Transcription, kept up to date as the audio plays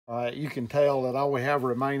You can tell that all we have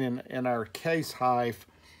remaining in our case hive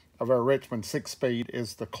of our Richmond 6-speed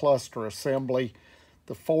is the cluster assembly,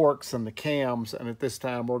 the forks and the cams, and at this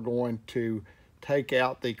time we're going to take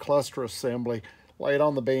out the cluster assembly, lay it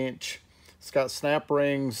on the bench. It's got snap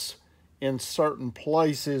rings in certain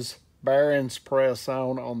places, bearings press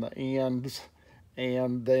on the ends,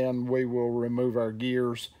 and then we will remove our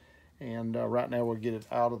gears. And right now we'll get it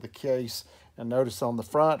out of the case. And notice on the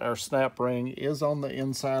front, our snap ring is on the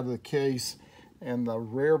inside of the case, and the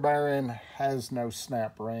rear bearing has no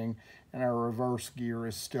snap ring, and our reverse gear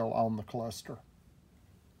is still on the cluster.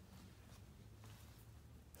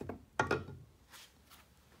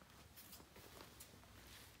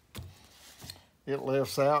 It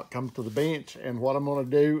lifts out, comes to the bench, and what I'm going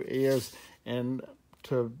to do is, and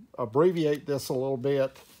to abbreviate this a little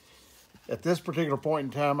bit, at this particular point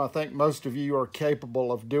in time, I think most of you are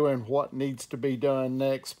capable of doing what needs to be done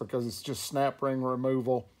next, because it's just snap ring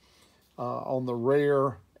removal on the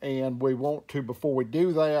rear. And we want to, before we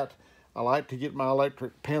do that, I like to get my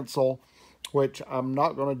electric pencil, which I'm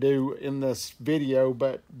not going to do in this video,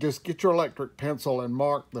 but just get your electric pencil and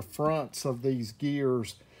mark the fronts of these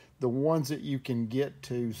gears, the ones that you can get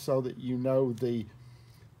to, so that you know the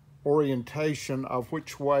orientation of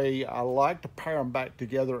which way I like to pair them back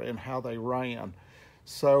together and how they ran.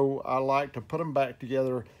 So I like to put them back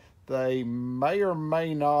together. They may or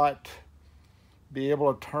may not be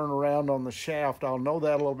able to turn around on the shaft. I'll know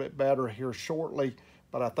that a little bit better here shortly,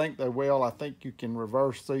 but I think they will. I think you can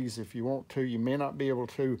reverse these if you want to. You may not be able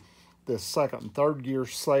to this second and third gear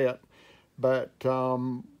set, but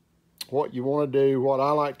what you want to do, what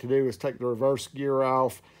I like to do, is take the reverse gear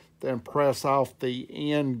off, then press off the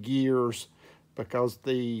end gears because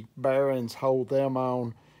the bearings hold them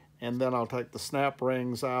on, and then I'll take the snap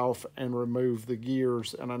rings off and remove the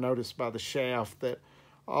gears. And I noticed by the shaft that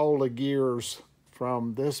all the gears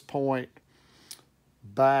from this point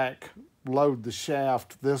back load the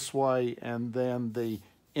shaft this way, and then the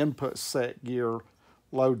input set gear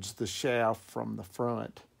loads the shaft from the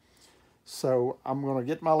front. So I'm going to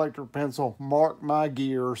get my electric pencil, mark my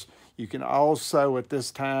gears. You can also, at this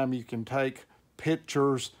time, you can take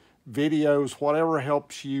pictures, videos, whatever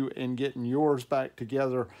helps you in getting yours back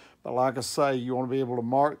together. But like I say, you want to be able to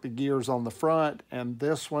mark the gears on the front, and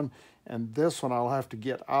this one I'll have to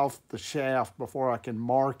get off the shaft before I can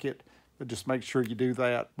mark it. But just make sure you do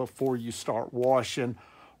that before you start washing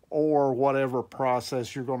or whatever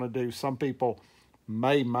process you're going to do. Some people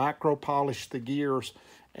may micro polish the gears,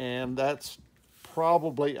 and that's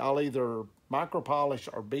probably, I'll either micro polish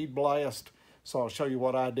or bead blast. So I'll show you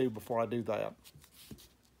what I do before I do that.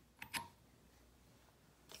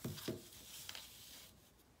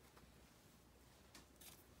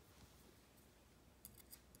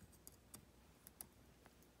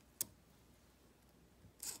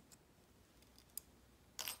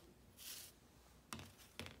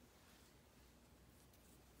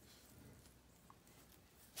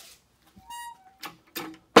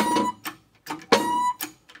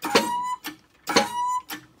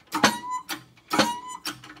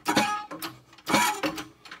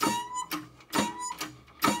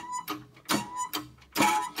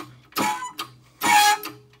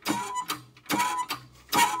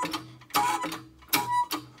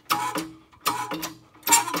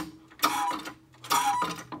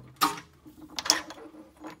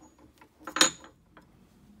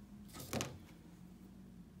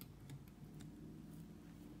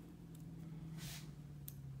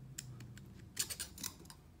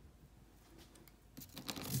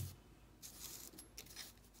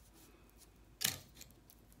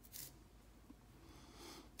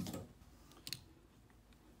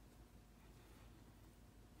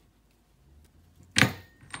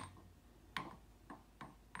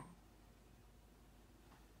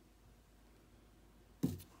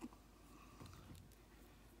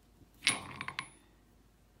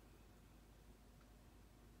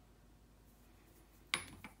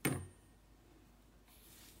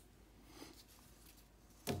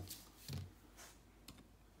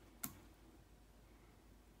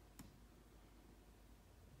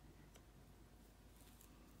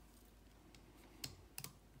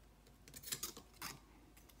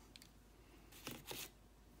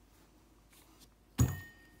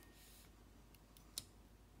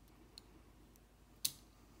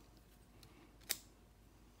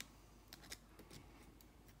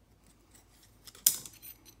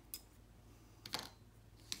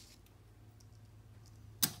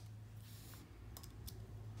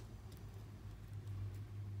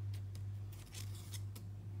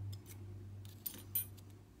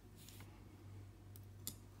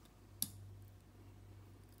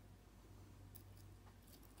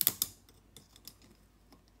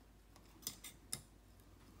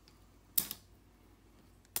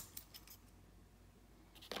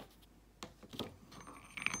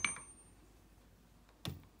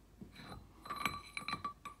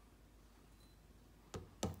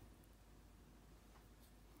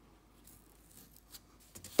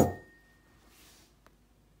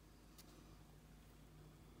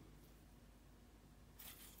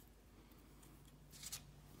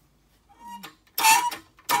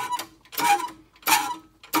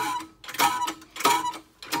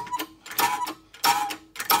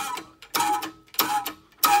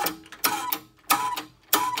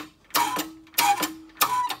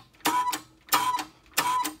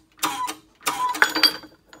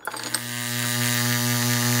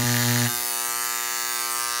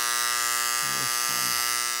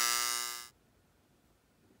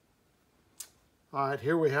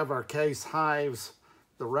 here we have our case hives.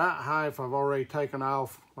 The right hive I've already taken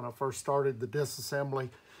off when I first started the disassembly,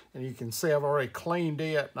 and you can see I've already cleaned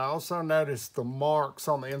it. And I also noticed the marks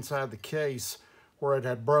on the inside of the case where it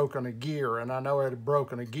had broken a gear, and I know it had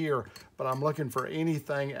broken a gear, but I'm looking for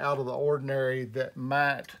anything out of the ordinary that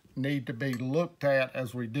might need to be looked at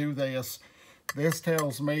as we do this. This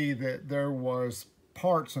tells me that there was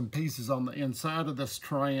parts and pieces on the inside of this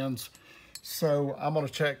trans, so I'm going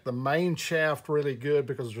to check the main shaft really good,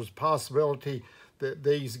 because there's a possibility that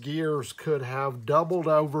these gears could have doubled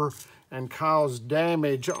over and caused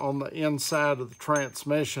damage on the inside of the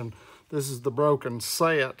transmission. This is the broken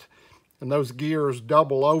set, and those gears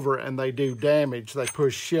double over and they do damage. They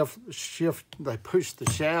push they push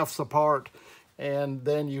the shafts apart, and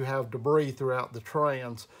then you have debris throughout the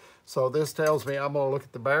trans. So this tells me I'm going to look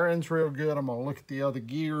at the bearings real good. I'm going to look at the other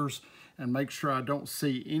gears and make sure I don't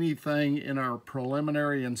see anything in our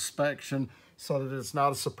preliminary inspection, so that it's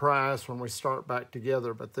not a surprise when we start back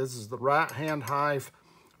together. But this is the right-hand hive.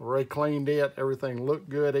 Already cleaned it. Everything looked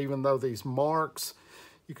good, even though these marks,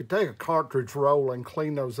 you could take a cartridge roll and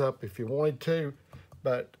clean those up if you wanted to,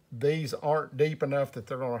 but these aren't deep enough that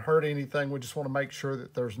they're going to hurt anything. We just want to make sure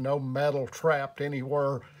that there's no metal trapped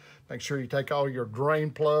anywhere. Make sure you take all your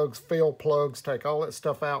drain plugs, fill plugs, take all that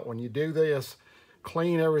stuff out when you do this.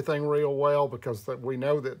 Clean everything real well, because we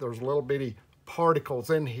know that there's little bitty particles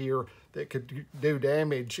in here that could do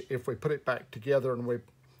damage if we put it back together, and we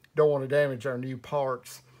don't want to damage our new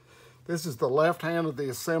parts. This is the left hand of the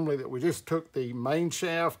assembly that we just took the main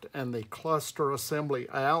shaft and the cluster assembly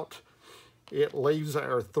out. It leaves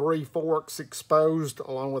our 3 forks exposed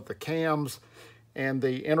along with the cams and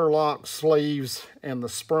the interlock sleeves and the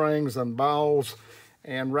springs and balls.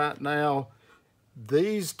 And right now,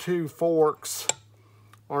 these 2 forks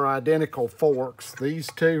are identical forks. These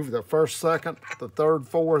two, the first, second, the third,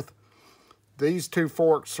 fourth, these 2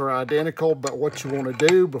 forks are identical, but what you want to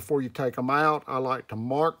do before you take them out, I like to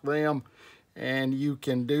mark them, and you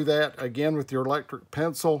can do that again with your electric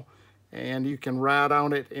pencil, and you can write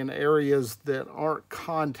on it in areas that aren't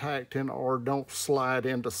contacting or don't slide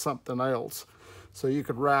into something else. So you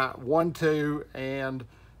could write 1, 2, and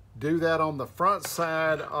do that on the front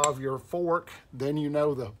side of your fork. Then you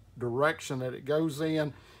know the direction that it goes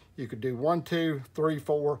in. You could do 1, 2, 3,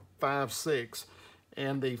 4, 5, 6.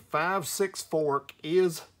 And the 5, 6 fork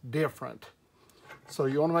is different. So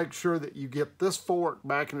you want to make sure that you get this fork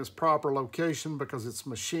back in its proper location, because it's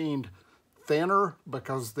machined thinner,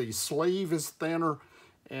 because the sleeve is thinner,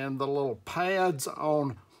 and the little pads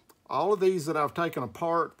on all of these that I've taken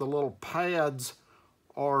apart, the little pads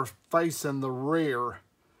are facing the rear,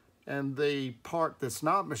 and the part that's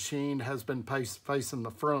not machined has been facing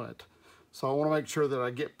the front. So I want to make sure that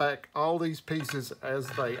I get back all these pieces as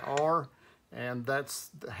they are, and that's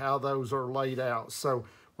how those are laid out. So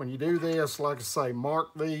when you do this, like I say, mark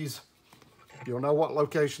these. You'll know what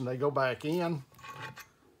location they go back in.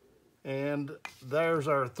 And there's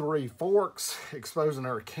our 3 forks exposing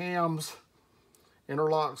our cams,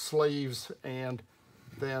 interlock sleeves, and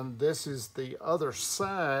then this is the other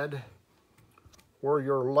side where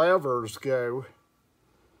your levers go.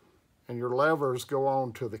 And your levers go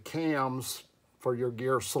on to the cams for your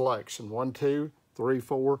gear selection. 1, 2, 3,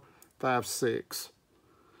 4, 5, 6.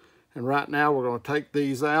 And right now we're going to take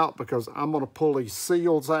these out, because I'm going to pull these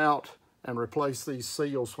seals out and replace these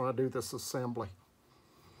seals when I do this assembly.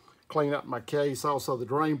 Clean up my case. Also, the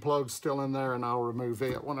drain plug's still in there, and I'll remove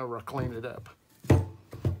it whenever I clean it up.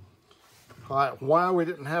 All right, why we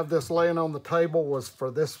didn't have this laying on the table was for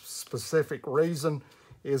this specific reason,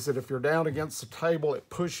 is that if you're down against the table, it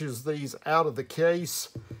pushes these out of the case,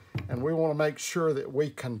 and we want to make sure that we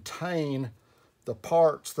contain the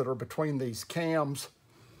parts that are between these cams.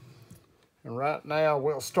 And right now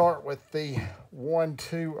we'll start with the 1,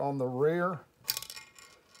 2 on the rear.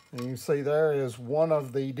 And you can see there is one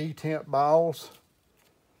of the detent balls.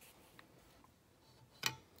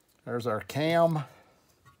 There's our cam.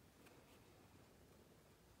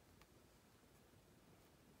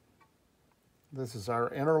 This is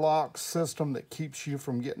our interlock system that keeps you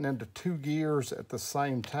from getting into 2 gears at the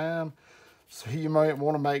same time. So you might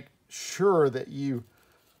want to make sure that you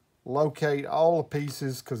locate all the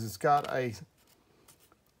pieces, because it's got a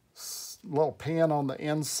little pin on the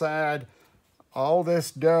inside. All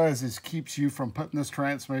this does is keeps you from putting this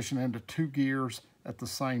transmission into 2 gears at the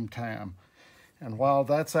same time. And while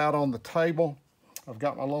that's out on the table, I've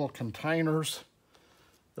got my little containers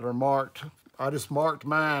that are marked. I just marked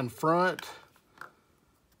mine front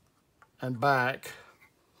and back.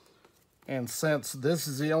 And since this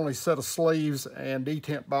is the only set of sleeves and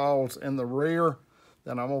detent balls in the rear,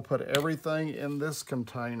 then I'm going to put everything in this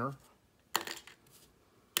container.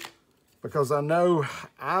 because I know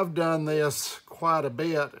I've done this quite a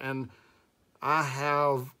bit, and I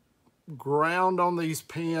have ground on these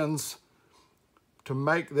pins to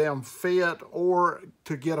make them fit or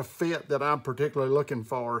to get a fit that I'm particularly looking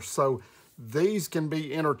for. So these can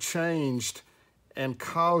be interchanged and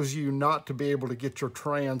cause you not to be able to get your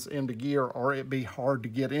trans into gear, or it be hard to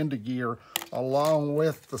get into gear, along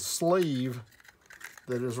with the sleeve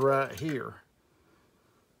that is right here.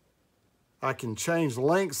 I can change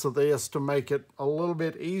lengths of this to make it a little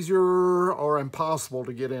bit easier or impossible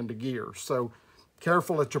to get into gear. So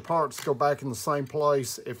careful that your parts go back in the same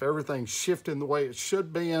place. If everything's shifting the way it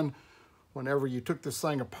should be in, whenever you took this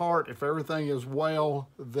thing apart, if everything is well,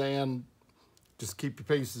 then just keep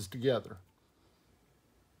your pieces together.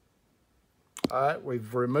 All right,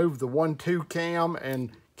 we've removed the 1-2 cam,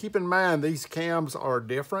 and keep in mind these cams are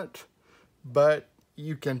different, but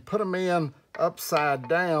you can put them in upside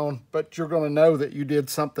down, but you're going to know that you did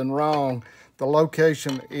something wrong. The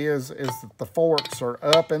location is that the forks are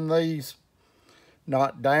up in these,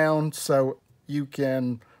 not down, so you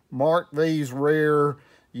can mark these rear.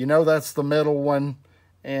 You know that's the middle one,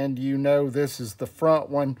 and you know this is the front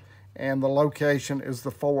one, and the location is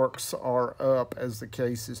the forks are up as the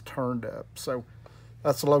case is turned up. So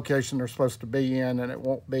that's the location they're supposed to be in, and it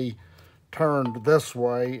won't be turned this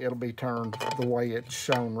way. It'll be turned the way it's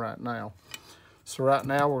shown right now. So right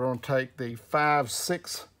now we're going to take the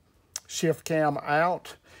 5/6 shift cam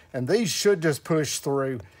out, and these should just push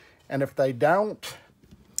through. And if they don't,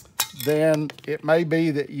 then it may be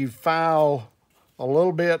that you foul a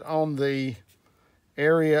little bit on the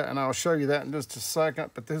area, and I'll show you that in just a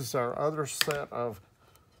second. But this is our other set of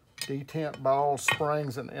detent ball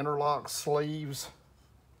springs and interlock sleeves,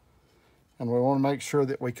 and we want to make sure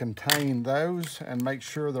that we contain those and make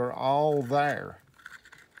sure they're all there.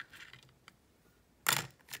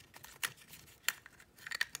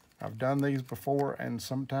 I've done these before, and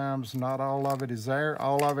sometimes not all of it is there.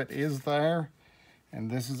 All of it is there,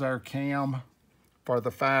 and this is our cam for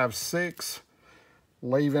the 5/6,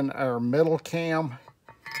 leaving our middle cam,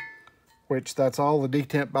 which that's all the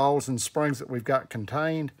detent balls and springs that we've got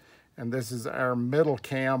contained, and this is our middle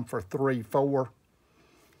cam for 3/4.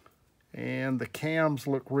 And the cams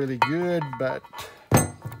look really good, but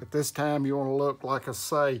at this time you want to look, like I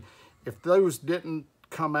say, if those didn't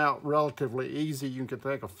come out relatively easy, you can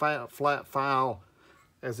take a flat file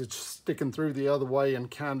as it's sticking through the other way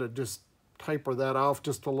and kind of just taper that off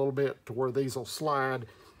just a little bit to where these will slide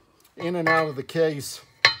in and out of the case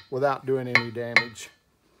without doing any damage.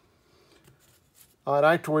 All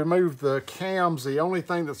right, after we remove the cams, the only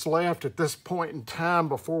thing that's left at this point in time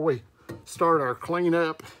before we start our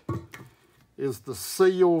cleanup is the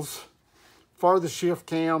seals for the shift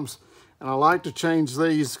cams. And I like to change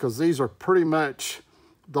these because these are pretty much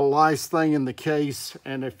the last thing in the case.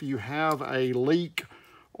 And if you have a leak,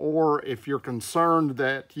 or if you're concerned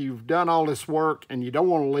that you've done all this work and you don't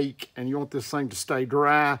want to leak and you want this thing to stay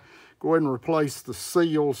dry, go ahead and replace the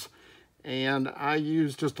seals. And I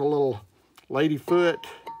use just a little lady foot,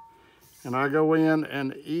 and I go in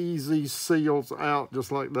and ease these seals out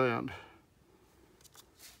just like that.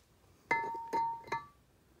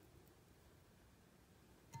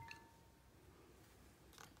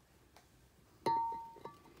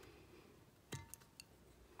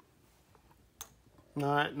 All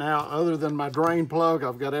right, now other than my drain plug,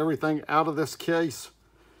 I've got everything out of this case,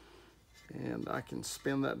 and I can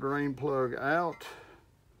spin that drain plug out,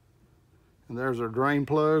 and there's our drain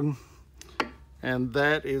plug, and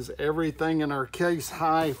that is everything in our case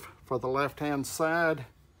height for the left-hand side.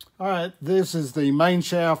 All right, this is the main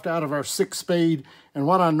shaft out of our 6-speed, and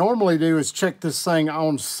what I normally do is check this thing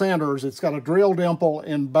on centers. It's got a drill dimple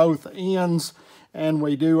in both ends, and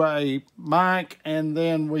we do a mic, and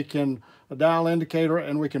then we can a dial indicator,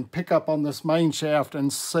 and we can pick up on this main shaft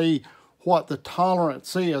and see what the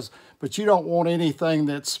tolerance is. But you don't want anything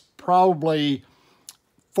that's probably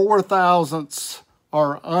 4 thousandths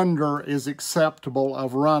or under is acceptable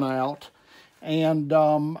of runout. And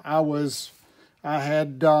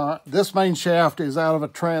this main shaft is out of a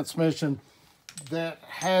transmission that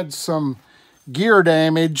had some gear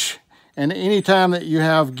damage, and anytime that you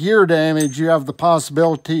have gear damage, you have the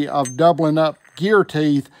possibility of doubling up gear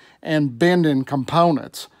teeth and bending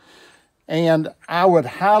components. And I would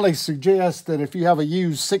highly suggest that if you have a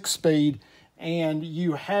used 6-speed and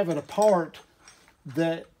you have it apart,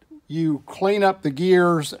 that you clean up the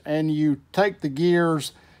gears and you take the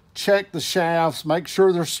gears, check the shafts, make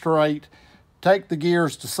sure they're straight, take the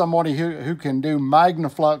gears to somebody who can do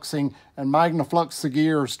magnafluxing and magnaflux the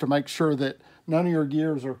gears to make sure that none of your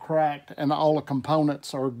gears are cracked and all the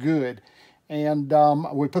components are good. And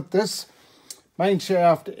we put this main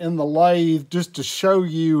shaft in the lathe just to show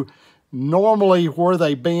you normally where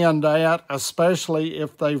they bend at, especially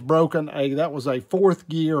if they've broken that was a 4th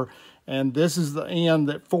gear, and this is the end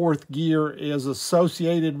that 4th gear is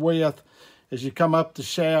associated with. As you come up the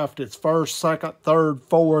shaft, it's 1st, 2nd, 3rd,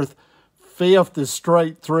 4th, 5th is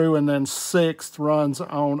straight through, and then 6th runs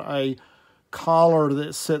on a collar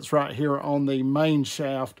that sits right here on the main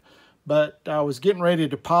shaft. But I was getting ready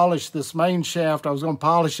to polish this main shaft. I was going to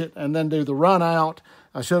polish it and then do the run out.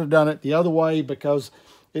 I should have done it the other way because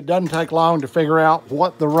it doesn't take long to figure out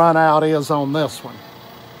what the run out is on this one.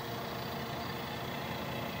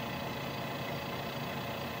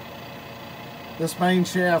 This main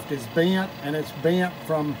shaft is bent, and it's bent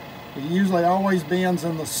from, it usually always bends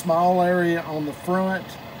in the small area on the front,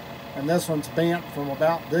 and this one's bent from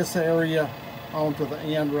about this area onto the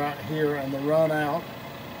end right here, and the run out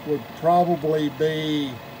would probably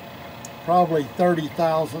be 30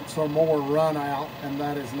 thousandths or more run out, and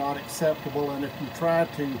that is not acceptable. And if you try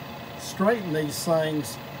to straighten these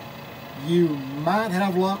things, you might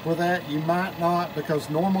have luck with that, you might not, because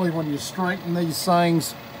normally when you straighten these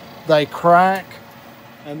things, they crack,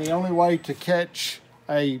 and the only way to catch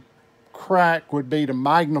a crack would be to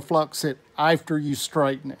magnaflux it after you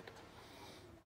straighten it.